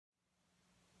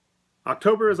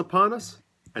October is upon us,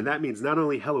 and that means not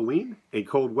only Halloween and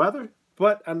cold weather,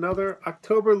 but another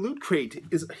October Loot Crate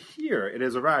is here. It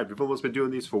has arrived. We've almost been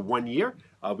doing these for 1 year.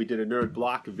 We did a Nerd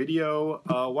Block video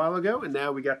a while ago, and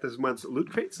now we got this month's Loot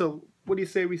Crate. So what do you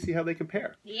say we see how they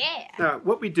compare? Yeah. Now,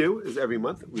 what we do is every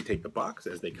month we take the box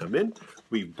as they come in.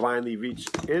 We blindly reach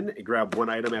in and grab one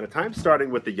item at a time,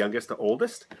 starting with the youngest to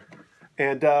oldest.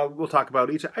 And we'll talk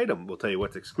about each item. We'll tell you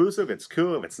what's exclusive, if it's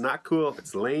cool, if it's not cool, if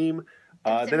it's lame.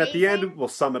 Then at the end, we'll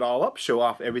sum it all up, show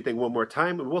off everything one more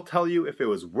time, and we'll tell you if it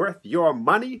was worth your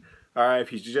money or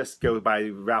if you should just go buy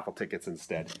raffle tickets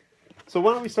instead. So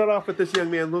why don't we start off with this young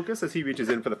man, Lucas, as he reaches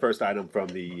in for the first item from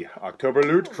the October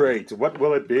Loot Crate. What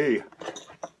will it be?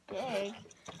 Big.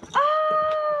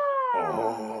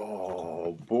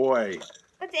 Oh, boy.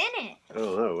 What's in it? I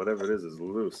don't know. Whatever it is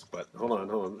loose. But hold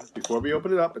on. Before we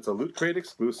open it up, it's a Loot Crate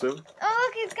exclusive.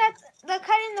 Oh, look, it's got the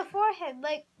cut in the forehead,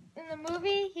 like in the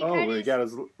movie. He got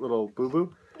his little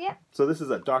boo-boo? Yep. So this is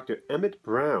a Dr. Emmett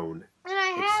Brown and I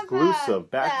have, exclusive,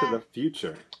 Back to the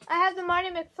Future. I have the Marty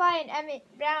McFly and Emmett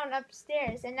Brown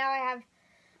upstairs, and now I have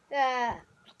the...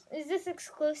 Is this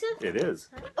exclusive? It is.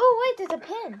 Oh, wait, there's a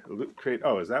pin. Loot Crate.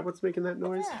 Oh, is that what's making that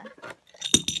noise? Yeah.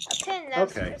 A pin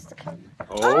that's Okay. supposed to come...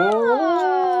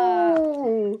 Oh!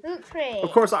 Loot Crate.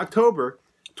 Of course, October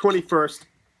 21st,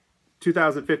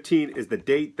 2015 is the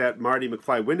date that Marty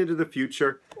McFly went into the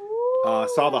future,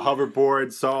 saw the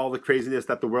hoverboard, saw all the craziness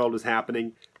that the world is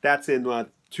happening. That's in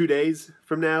 2 days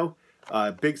from now.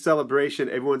 Big celebration.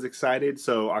 Everyone's excited.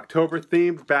 So October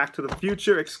themed, Back to the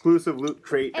Future, exclusive Loot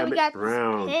Crate Emmett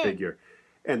Brown figure.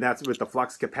 And that's with the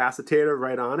flux capacitor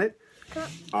right on it.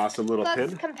 Awesome little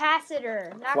pin. Flux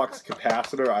capacitor. Not Flux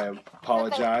capacitor. I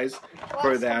apologize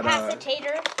for that.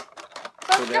 Capacitor.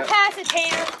 Flux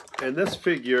capacitor. And this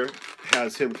figure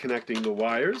has him connecting the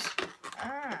wires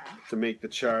to make the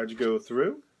charge go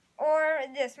through. Or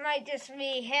this might just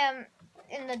be him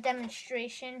in the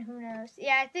demonstration. Who knows?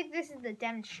 Yeah, I think this is the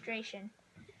demonstration.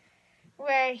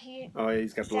 Where he... Oh,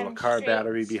 he's got the little car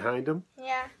battery behind him.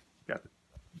 Yeah. Got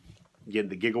getting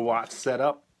the gigawatts set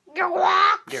up.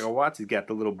 Gigawatts. He's got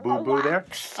the little boo-boo there.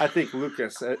 I think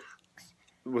Lucas,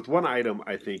 with one item,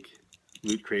 I think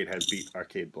Loot Crate has beat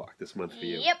Arcade Block this month for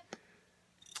you. Yep.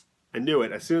 I knew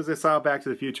it. As soon as I saw Back to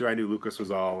the Future, I knew Lucas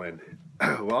was all in.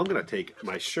 Well, I'm going to take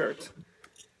my shirt.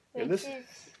 And this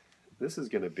is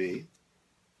going to be...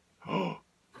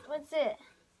 What's it?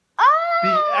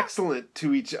 Be excellent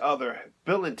to each other.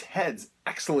 Bill and Ted's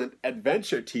Excellent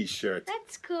Adventure t-shirt.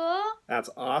 That's cool. That's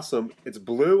awesome. It's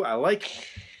blue. I like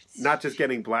not just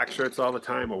getting black shirts all the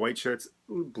time or white shirts.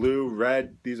 Blue,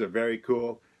 red. These are very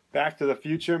cool. Back to the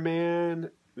Future,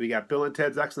 man. We got Bill and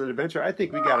Ted's Excellent Adventure. I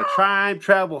think we got a time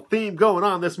travel theme going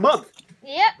on this month.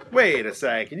 Yep. Wait a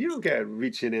second. You don't get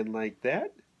reaching in like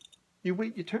that. You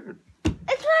wait your turn.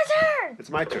 It's my turn. It's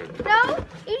my turn. No,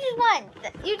 you just won.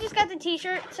 You just got the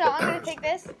t-shirt, so I'm going to take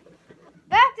this.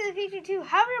 Back to the Future 2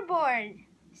 hoverboard.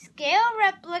 Scale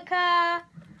replica.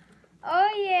 Oh,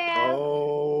 yeah.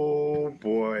 Oh,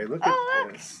 boy. Look at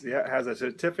this. Yeah, it has a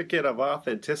certificate of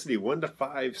authenticity, 1 to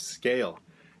 5 scale.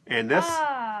 And this,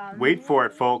 wait for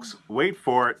it, folks. Wait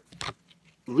for it.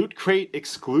 Loot Crate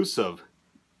exclusive.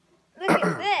 Look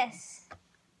at this.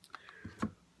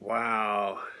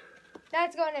 Wow.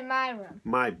 That's going in my room.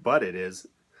 My butt it is.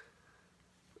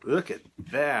 Look at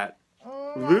that.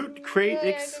 Oh, Loot Crate really,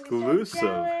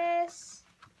 exclusive.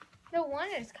 No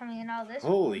wonder it's coming in all this.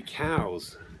 Holy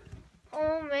cows.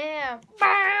 Oh, man.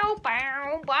 Bow,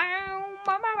 bow, bow,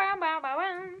 bow, bow, bow, bow,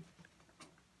 bow.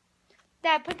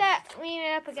 Dad, put that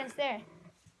unit up against there.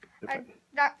 I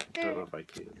don't know if I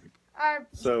can.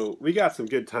 So, we got some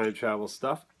good time travel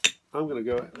stuff. I'm going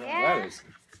to go. Yeah. That is,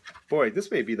 boy, this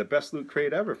may be the best Loot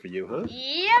Crate ever for you, huh?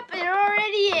 Yep, it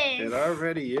already is. It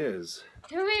already is.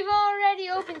 We've already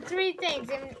opened 3 things,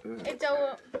 and it's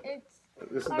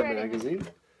This is the magazine.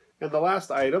 And the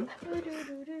last item,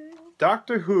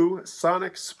 Doctor Who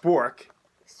Sonic Spork.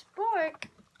 Spork?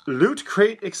 Loot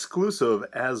Crate exclusive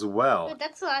as well. Wait,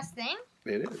 that's the last thing?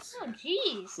 It is. Oh,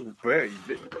 jeez.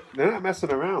 They're not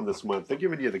messing around this month. They're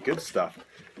giving you the good stuff.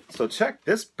 So check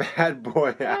this bad boy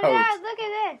out. Dad, look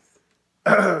at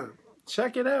this.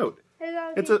 Check it out.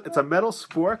 It's a metal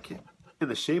spork in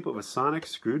the shape of a sonic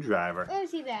screwdriver. Let me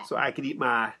see that. So I can eat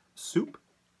my soup,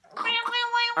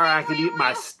 or I can eat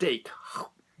my steak.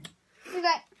 Look at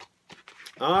that.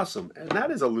 Awesome. And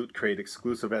that is a Loot Crate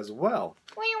exclusive as well.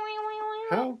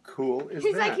 How cool is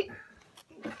that?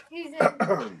 He's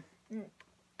in,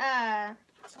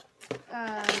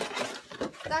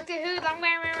 Doctor Who.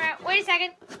 Wait a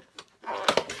second.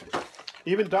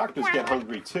 Even doctors get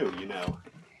hungry too, you know.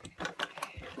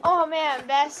 Oh man,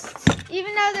 best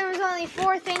Even though there was only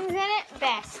 4 things in it,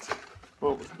 best.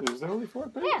 Well, is there only 4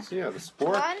 things? Yeah, the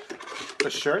sport, 1, the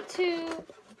shirt. 2,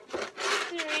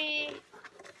 3,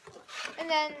 and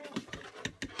then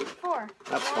 4.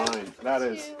 That's 1, fine. That 2,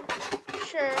 is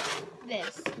shirt,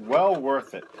 this. well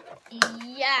worth it.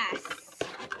 Yes.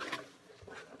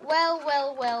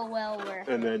 Well worth.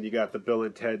 And then you got the Bill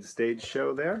and Ted stage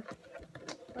show there.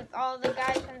 With all the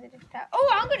guys from the TikTok. Oh,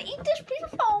 I'm gonna eat this piece of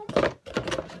foam.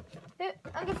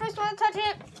 I'm the first one to touch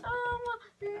it. I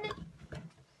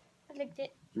licked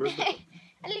it. I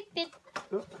licked it.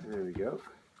 Oh, there we go.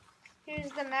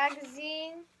 Here's the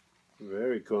magazine.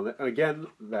 Very cool. And again,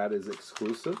 that is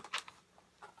exclusive.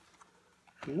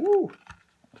 Woo!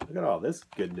 Look at all this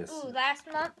goodness. Ooh, last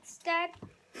month's dad.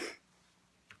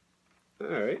 All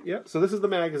right, yep. So this is the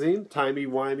magazine,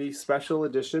 timey-wimey special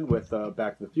edition with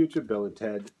Back to the Future, Bill and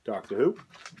Ted, Doctor Who.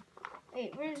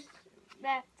 Wait, where's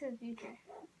Back to the Future?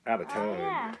 Out of time. Oh,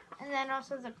 yeah. And then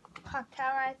also the clock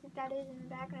tower, I think that is in the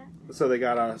background. So they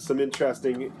got some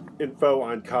interesting info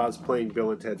on cosplaying Bill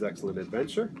and Ted's Excellent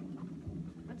Adventure.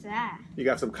 What's that? You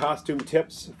got some costume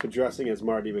tips for dressing as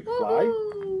Marty McFly.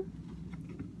 Woo-hoo.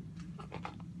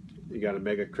 You got a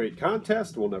mega crate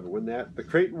contest. We'll never win that. The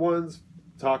crate ones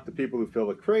talk to people who fill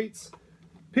the crates.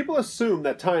 People assume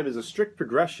that time is a strict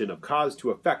progression of cause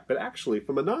to effect, but actually,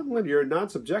 from a non-linear,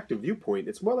 non-subjective viewpoint,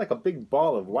 it's more like a big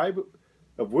ball of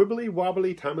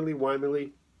wibbly-wobbly,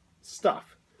 timely-wimely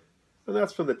stuff. And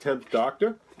that's from the 10th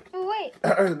Doctor. Oh, wait.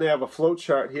 And they have a flow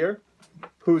chart here.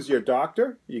 Who's your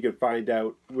doctor? You can find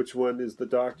out which one is the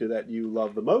doctor that you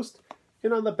love the most.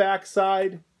 And on the back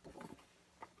side,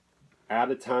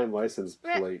 out-of-time license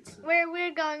plates. Where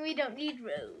we're going, we don't need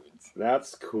roads.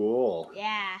 That's cool.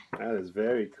 Yeah. That is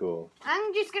very cool.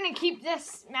 I'm just going to keep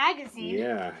this magazine.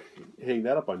 Yeah. Hang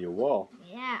that up on your wall.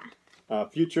 Yeah.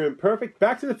 Future Imperfect.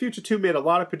 Back to the Future 2 made a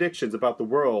lot of predictions about the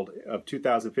world of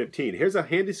 2015. Here's a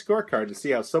handy scorecard to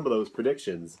see how some of those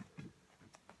predictions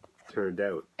turned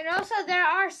out. And also, there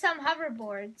are some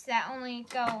hoverboards that only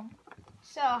go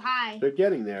so high. They're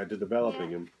getting there to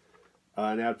developing them.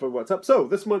 An ad for what's up. So,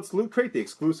 this month's Loot Crate, the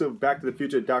exclusive Back to the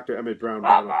Future Dr. Emmett Brown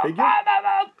vinyl figure.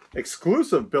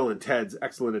 Exclusive Bill and Ted's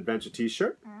Excellent Adventure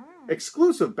t-shirt.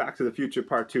 Exclusive Back to the Future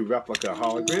Part 2 replica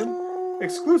hologram.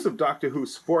 Exclusive Doctor Who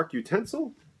spork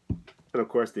utensil. And, of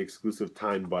course, the exclusive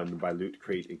time button by Loot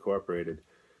Crate Incorporated.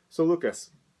 So, Lucas.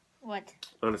 What?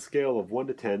 On a scale of 1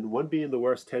 to 10, 1 being the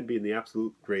worst, 10 being the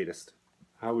absolute greatest,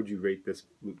 how would you rate this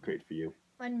Loot Crate for you?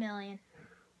 1 million.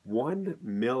 1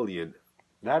 million.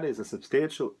 That is a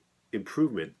substantial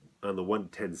improvement on the 1 to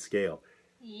 10 scale.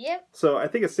 Yep. So I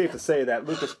think it's safe to say that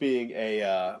Lucas, being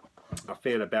a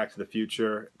fan of Back to the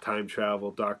Future, time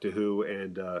travel, Doctor Who,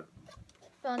 and Bill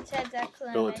and Ted's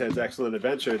Excellent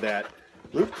Adventure, that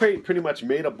Loot Crate pretty much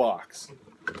made a box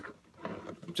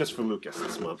just for Lucas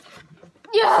this month.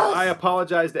 Yes! I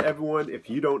apologize to everyone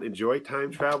if you don't enjoy time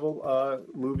travel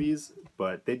movies,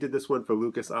 but they did this one for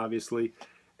Lucas, obviously,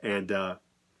 and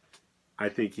I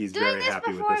think he's very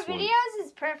happy with this one. Doing this before videos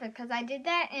is perfect, because I did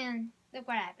that, and look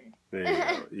what happened.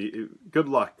 There you go. Good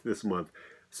luck this month.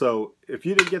 So, if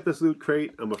you didn't get this Loot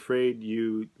Crate, I'm afraid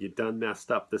you done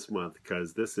messed up this month,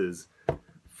 because this is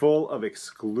full of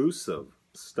exclusive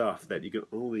stuff that you can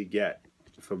only get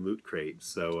from Loot Crate.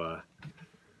 So,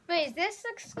 wait, is this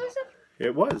exclusive?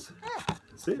 It was. Oh.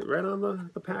 See it right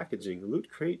on the packaging. Loot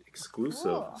Crate exclusive.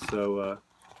 Cool. So,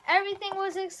 everything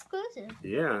was exclusive.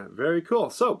 Yeah, very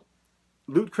cool. So,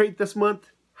 Loot Crate this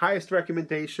month, highest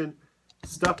recommendation,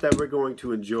 stuff that we're going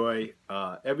to enjoy.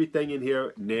 Everything in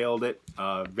here, nailed it.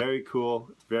 Very cool,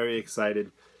 very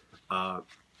excited.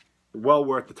 Well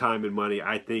worth the time and money,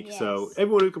 I think. Yes. So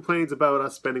everyone who complains about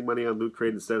us spending money on Loot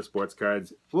Crate instead of sports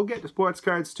cards, we'll get the sports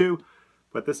cards too.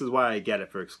 But this is why I get it,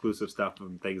 for exclusive stuff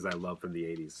and things I love from the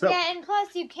 80s. So, yeah, and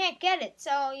plus you can't get it,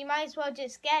 so you might as well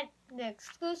just get the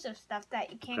exclusive stuff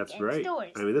that you can't get in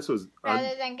stores. I mean, this was...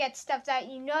 rather than get stuff that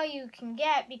you know you can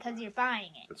get because you're buying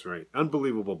it. That's right.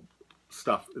 Unbelievable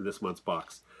stuff in this month's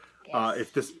box. Yes.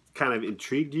 If this kind of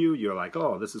intrigued you, you're like,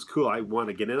 oh, this is cool, I want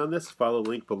to get in on this, follow the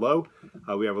link below.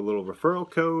 We have a little referral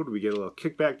code. We get a little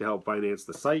kickback to help finance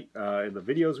the site and the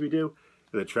videos we do,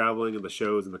 and the traveling and the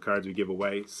shows and the cards we give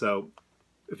away. So...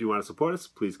 if you want to support us,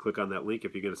 please click on that link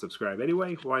if you're going to subscribe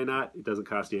anyway. Why not? It doesn't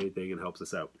cost you anything and helps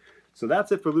us out. So that's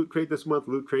it for Loot Crate this month.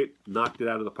 Loot Crate knocked it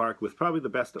out of the park with probably the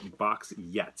best box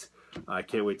yet. I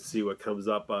can't wait to see what comes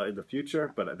up in the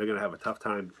future, but they're going to have a tough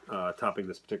time topping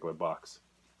this particular box.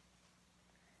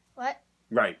 What?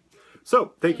 Right.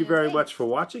 So, thank you very much for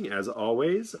watching. As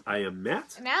always, I am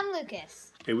Matt. And I'm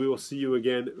Lucas. And we will see you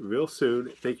again real soon.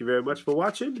 Thank you very much for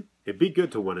watching, and be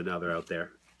good to one another out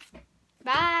there.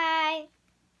 Bye.